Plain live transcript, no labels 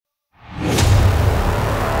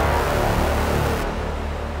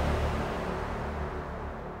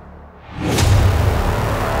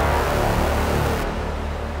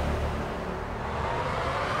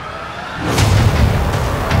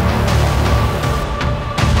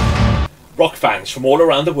rock fans from all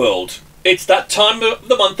around the world. It's that time of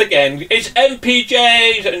the month again. It's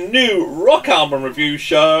MPJ's new rock album review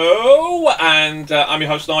show, and I'm your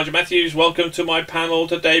host Nigel Matthews. Welcome to my panel,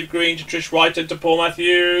 to Dave Green, to Trish Wright, and to Paul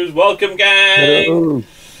Matthews. Welcome, gang. Hello.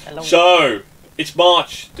 Hello. So it's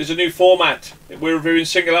March. There's a new format. We're reviewing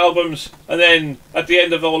single albums, and then at the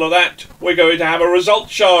end of all of that, we're going to have a results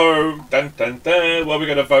show. Dun, dun, dun, where we're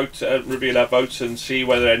going to vote, reveal our votes, and see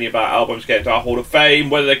whether any of our albums get into our Hall of Fame,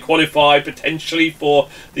 whether they qualify potentially for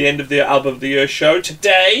the end of the album of the year show.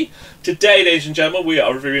 Today, ladies and gentlemen, we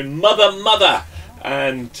are reviewing Mother,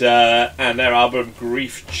 and their album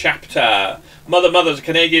Grief Chapter. Mother is a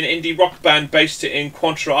Canadian indie rock band based in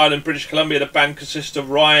Quantrill Island, British Columbia. The band consists of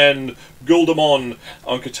Ryan Guldemon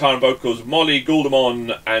on guitar and vocals, Molly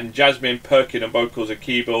Guldemon and Jasmine Perkin on vocals and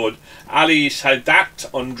keyboard, Ali Sadat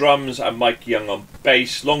on drums, and Mike Young on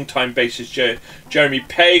bass. Longtime bassist Jeremy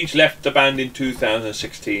Page left the band in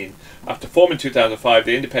 2016. After forming in 2005,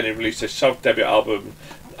 the Independent released their self-debut album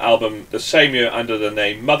the same year under the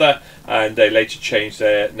name Mother, and they later changed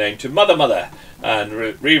their name to Mother and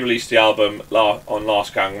re-released the album on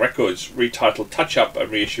Last Gang Records, retitled Touch Up, and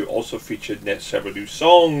reissue also featured several new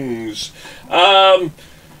songs.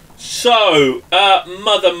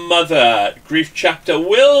 Mother, Grief Chapter.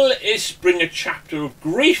 Will it bring a chapter of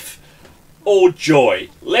grief or joy?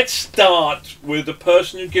 Let's start with the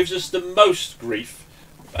person who gives us the most grief,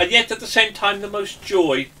 and yet at the same time the most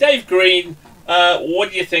joy. Dave Green, what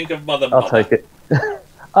do you think of Mother? I'll take it.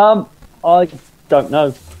 I don't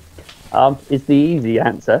know. Is the easy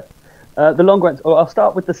answer. The longer answer, I'll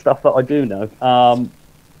start with the stuff that I do know.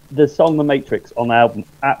 The song The Matrix on the album,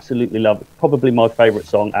 absolutely love it. Probably my favourite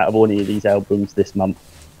song out of any of these albums this month.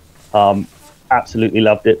 Absolutely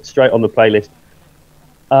loved it. Straight on the playlist.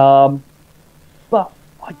 But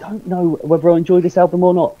I don't know whether I enjoy this album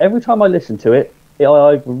or not. Every time I listen to it, I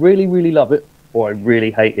either really, really love it or I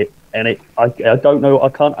really hate it. And I don't know, I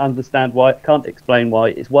can't understand why, can't explain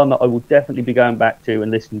why. It's one that I will definitely be going back to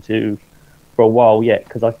and listen to for a while yet,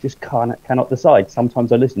 because I just cannot decide.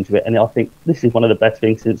 Sometimes I listen to it and I think this is one of the best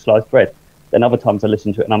things since sliced bread. Then other times I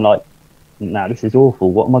listen to it and I'm like, nah, this is awful.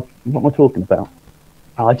 What am I talking about?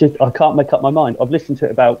 I can't make up my mind. I've listened to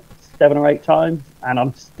it about 7 or 8 times and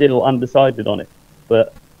I'm still undecided on it.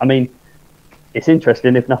 But I mean, it's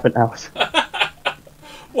interesting if nothing else.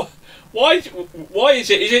 Why is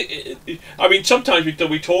it? Is it? I mean, sometimes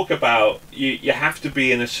we talk about you have to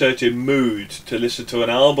be in a certain mood to listen to an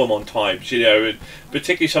album on times. You know, and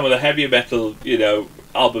particularly some of the heavier metal,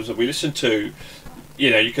 albums that we listen to.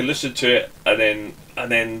 You can listen to it and then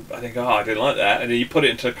I think, I didn't like that, and then you put it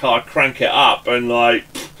into the car, crank it up, and like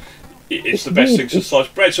it's the best thing since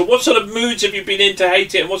sliced bread. So, what sort of moods have you been in to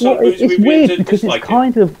hate it, and what sort of moods have you been in to dislike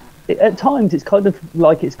it? At times, it's kind of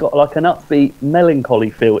like it's got like an upbeat, melancholy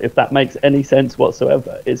feel, if that makes any sense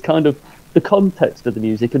whatsoever. It's kind of the context of the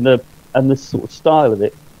music and the sort of style of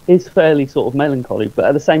it is fairly sort of melancholy, but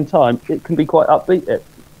at the same time, it can be quite upbeat.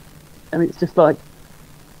 And it's just like,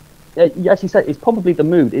 you actually say, it's probably the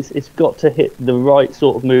mood. It's got to hit the right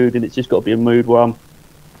sort of mood, and it's just got to be a mood where I'm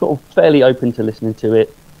sort of fairly open to listening to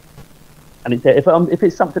it. And if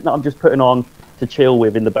it's something that I'm just putting on to chill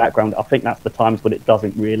with in the background, I think that's the times when it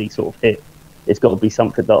doesn't really sort of hit. It's got to be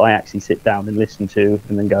something that I actually sit down and listen to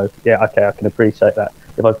and then go, yeah, okay, I can appreciate that.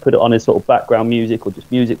 If I put it on as sort of background music or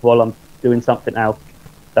just music while I'm doing something else,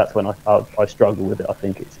 that's when I struggle with it. I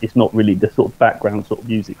think it's not really the sort of background sort of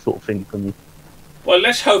music sort of thing for me. Well,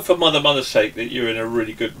 let's hope for Mother's sake that you're in a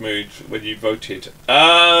really good mood when you voted.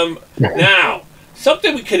 Now,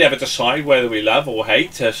 something we could never decide whether we love or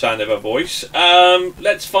hate the sound of her voice.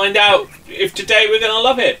 Let's find out if today we're going to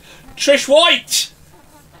love it. Trish White!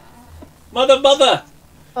 Mother!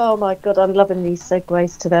 Oh my god, I'm loving these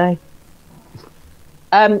segues today.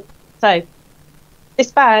 So,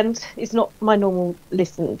 this band is not my normal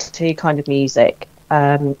listen to kind of music.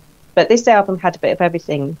 But this album had a bit of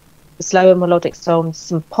everything. The slower melodic songs,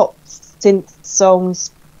 some pop synth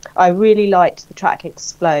songs. I really liked the track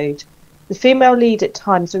Explode. The female lead at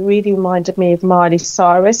times really reminded me of Miley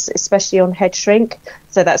Cyrus, especially on Head Shrink.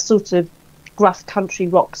 So that sort of gruff country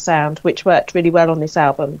rock sound, which worked really well on this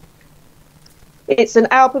album. It's an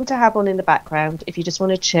album to have on in the background if you just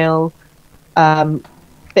want to chill.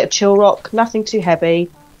 Bit of chill rock, nothing too heavy.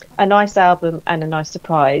 A nice album and a nice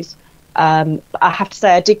surprise. I have to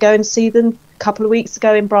say, I did go and see them a couple of weeks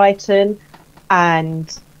ago in Brighton,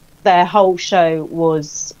 and their whole show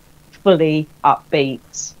was fully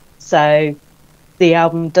upbeat. So the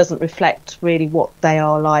album doesn't reflect really what they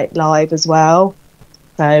are like live as well.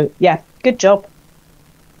 So, yeah, good job.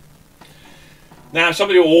 Now,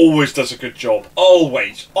 somebody who always does a good job.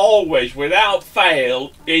 Always, without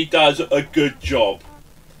fail, he does a good job.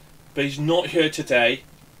 But he's not here today.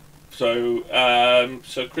 So,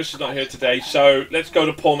 so Chris is not here today. So let's go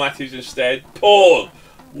to Paul Matthews instead. Paul,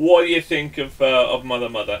 what do you think of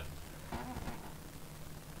Mother?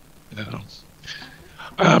 Yeah.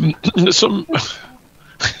 Some.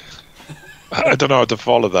 I don't know how to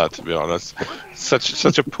follow that, to be honest.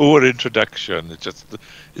 Such a poor introduction.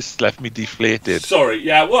 It's left me deflated. Sorry.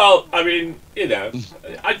 Yeah. Well, I mean,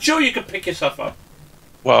 I'm sure you can pick yourself up.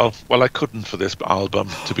 Well, I couldn't for this album,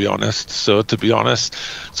 to be honest. So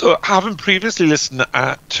having previously listened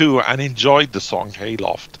to and enjoyed the song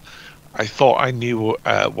Hayloft, I thought I knew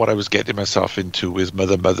what I was getting myself into with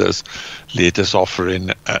Mother's latest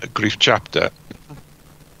offering, Grief Chapter.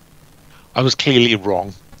 I was clearly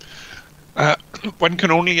wrong. One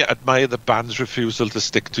can only admire the band's refusal to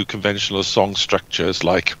stick to conventional song structures.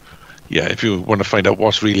 Like, if you want to find out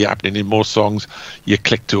what's really happening in most songs, you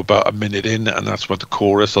click to about a minute in, and that's when the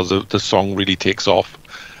chorus or the song really takes off.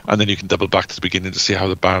 And then you can double back to the beginning to see how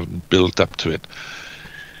the band built up to it.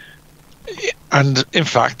 And in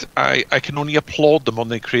fact, I can only applaud them on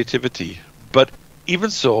their creativity. But even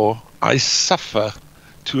so, I suffer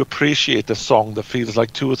to appreciate a song that feels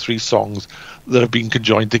like 2 or 3 songs that have been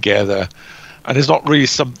conjoined together, and it's not really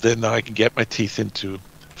something that I can get my teeth into.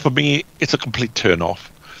 For me, it's a complete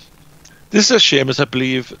turn-off. This is a shame, as I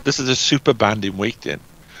believe this is a super band in waiting.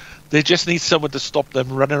 They just need someone to stop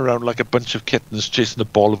them running around like a bunch of kittens chasing a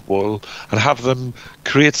ball of wool, and have them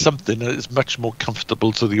create something that is much more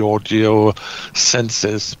comfortable to the audio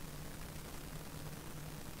senses.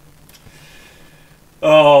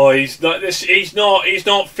 Oh, he's not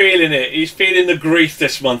feeling it. He's feeling the grief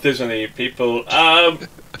this month, isn't he, people?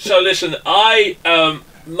 So listen,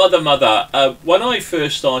 Mother. When I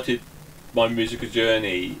first started my musical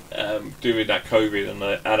journey, during that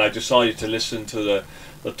COVID, and I decided to listen to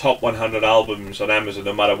the top 100 albums on Amazon,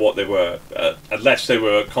 no matter what they were, unless they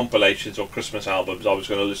were compilations or Christmas albums, I was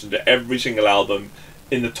going to listen to every single album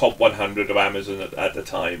in the top 100 of Amazon at the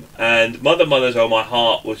time. And Mother's Oh My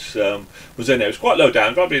Heart was in there. It was quite low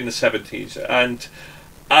down, probably in the 70s. And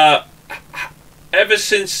ever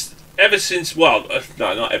since not ever since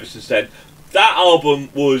then, that album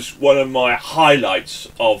was one of my highlights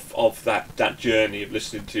of that journey of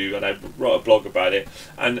listening to, and I wrote a blog about it.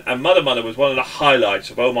 And Mother was one of the highlights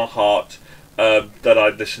of Oh My Heart that I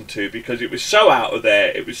listened to, because it was so out of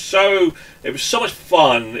there. It was so much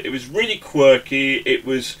fun. It was really quirky. It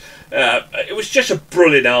was just a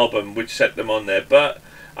brilliant album, which set them on there.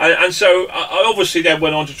 And so I obviously then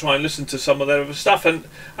went on to try and listen to some of their other stuff, and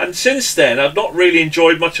since then I've not really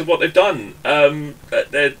enjoyed much of what they've done.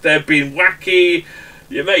 They've been wacky.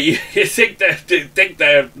 You think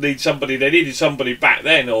they needed somebody back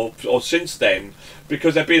then or since then,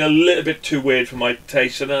 because they've been a little bit too weird for my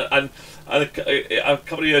taste. And a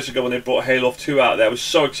couple of years ago when they brought Halo 2 out there, I was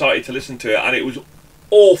so excited to listen to it, and it was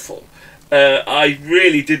awful. I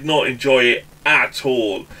really did not enjoy it at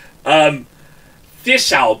all.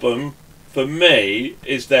 This album, for me,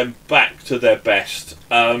 is them back to their best.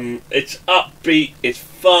 It's upbeat, it's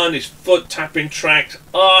fun, it's foot-tapping tracks.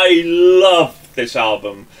 I love this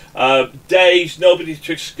album. Days, Nobody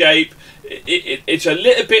to Escape. It's a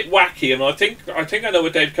little bit wacky, and I think I know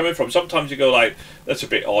where Dave's coming from. Sometimes you go like, that's a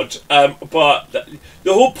bit odd. But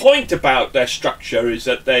the whole point about their structure is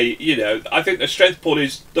that they, I think the strength, Paul,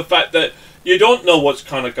 is the fact that you don't know what's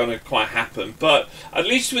kind of going to quite happen. But at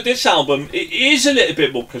least with this album, it is a little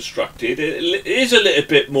bit more constructed. It is a little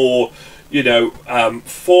bit more,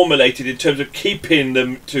 formulated in terms of keeping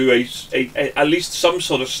them to at least some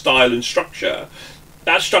sort of style and structure.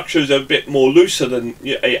 That structure is a bit more looser than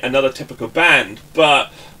another typical band,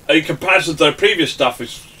 but in comparison to their previous stuff,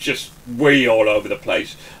 it's just way all over the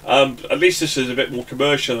place. At least this is a bit more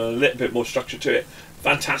commercial and a little bit more structure to it.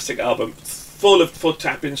 Fantastic album, full of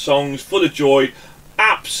foot-tapping songs, full of joy.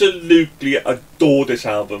 Absolutely adore this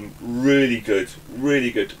album. Really good, really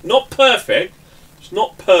good. Not perfect. It's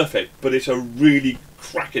not perfect, but it's a really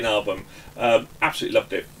cracking album. Absolutely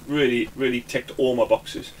loved it. Really, really ticked all my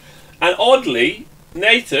boxes. And oddly,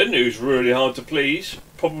 Nathan, who's really hard to please,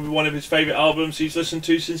 probably one of his favourite albums he's listened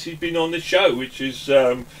to since he's been on this show, which is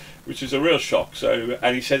a real shock. So,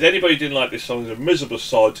 and he said anybody who didn't like this song is a miserable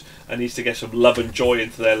sod and needs to get some love and joy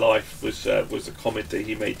into their life. Was the comment that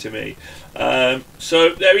he made to me.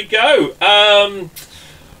 So there we go.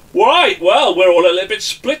 Right, well, we're all a little bit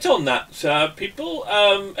split on that, people.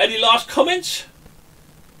 Any last comments?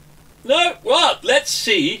 No? Well, let's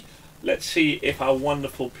see let's see if our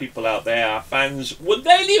wonderful people out there, our fans, would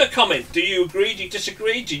they leave a comment? Do you agree? Do you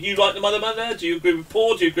disagree? Do you like the Mother? Do you agree with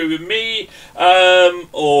Paul? Do you agree with me?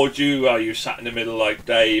 Or are you sat in the middle like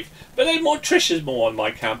Dave? But then Trish is more on my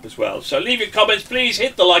camp as well. So leave your comments, please.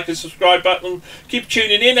 Hit the like and subscribe button. Keep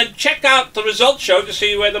tuning in and check out the results show to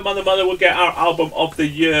see whether Mother will get our album of the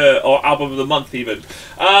year or album of the month even.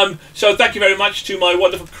 So thank you very much to my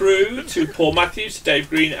wonderful crew, to Paul Matthews, to Dave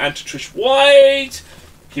Green and to Trish White.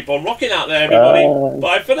 Keep on rocking out there, everybody.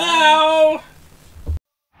 Bye for now.